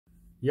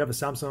you have a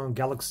Samsung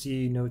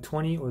Galaxy Note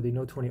 20 or the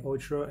Note 20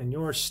 Ultra, and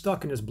you're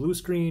stuck in this blue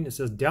screen. It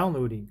says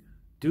downloading.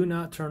 Do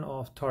not turn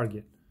off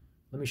target.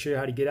 Let me show you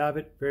how to get out of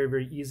it. Very,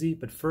 very easy.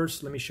 But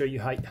first, let me show you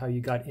how you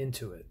got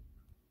into it.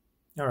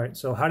 All right,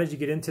 so how did you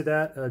get into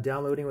that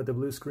downloading with the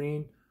blue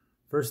screen?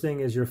 First thing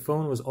is your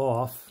phone was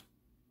off.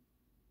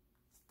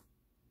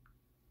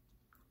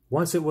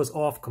 Once it was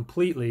off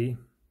completely,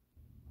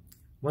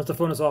 once the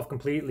phone is off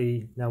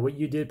completely, now what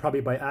you did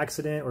probably by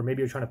accident, or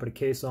maybe you're trying to put a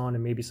case on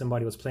and maybe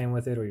somebody was playing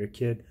with it or your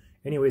kid.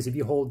 Anyways, if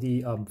you hold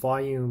the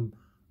volume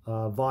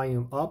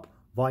up,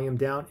 volume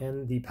down,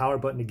 and the power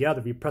button together,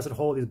 if you press and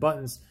hold these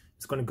buttons,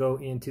 it's going to go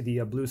into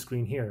the blue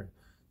screen here.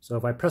 So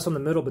if I press on the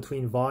middle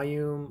between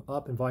volume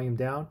up and volume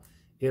down,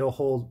 it'll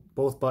hold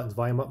both buttons,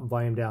 volume up and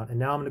volume down. And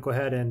now I'm going to go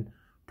ahead and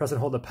press and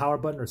hold the power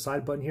button or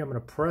side button here. I'm going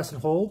to press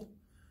and hold, and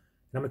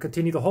I'm going to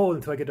continue to hold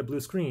until I get the blue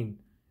screen.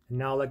 And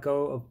now let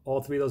go of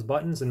all three of those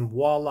buttons, and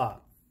voila.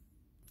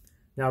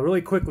 Now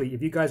really quickly,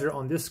 if you guys are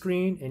on this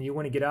screen and you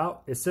want to get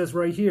out, it says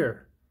right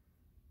here,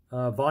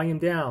 volume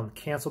down,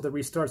 cancel the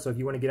restart. So if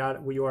you want to get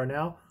out where you are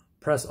now,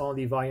 press on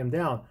the volume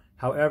down.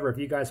 However, if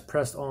you guys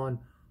pressed on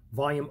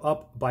volume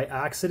up by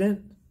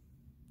accident,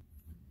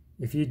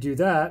 if you do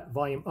that,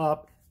 volume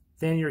up,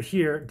 then you're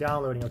here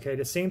downloading, okay?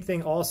 The same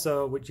thing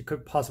also, which you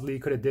could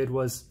have did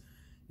was,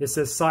 it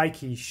says side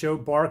key, show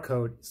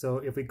barcode. So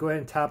if we go ahead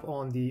and tap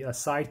on the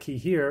side key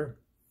here,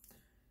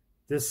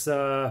 this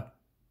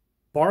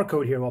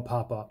barcode here will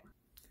pop up.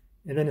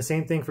 And then the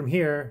same thing from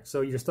here.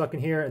 So you're stuck in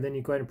here, and then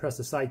you go ahead and press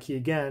the side key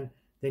again.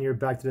 Then you're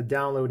back to the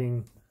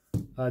downloading,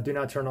 do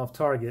not turn off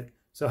target.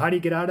 So how do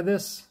you get out of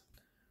this?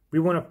 We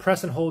want to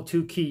press and hold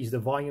two keys, the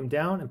volume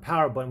down and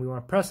power button. We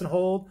want to press and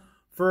hold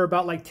for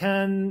about like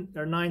 10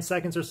 or 9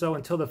 seconds or so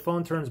until the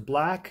phone turns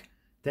black.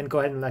 Then go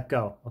ahead and let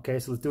go. Okay,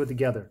 so let's do it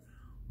together.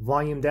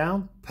 Volume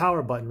down,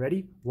 power button.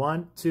 Ready?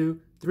 1,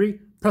 2, 3.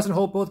 Press and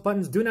hold both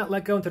buttons. Do not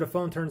let go until the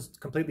phone turns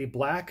completely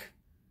black.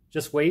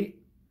 Just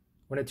wait.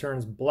 When it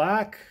turns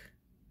black,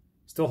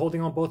 still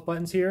holding on both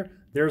buttons here.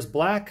 There's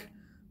black.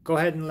 Go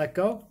ahead and let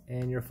go,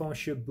 and your phone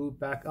should boot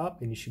back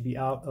up, and you should be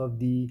out of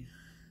the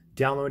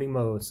downloading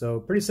mode. So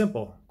pretty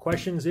simple.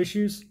 Questions,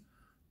 issues,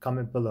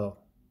 comment below.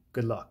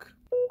 Good luck.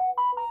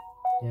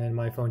 And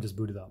my phone just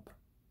booted up.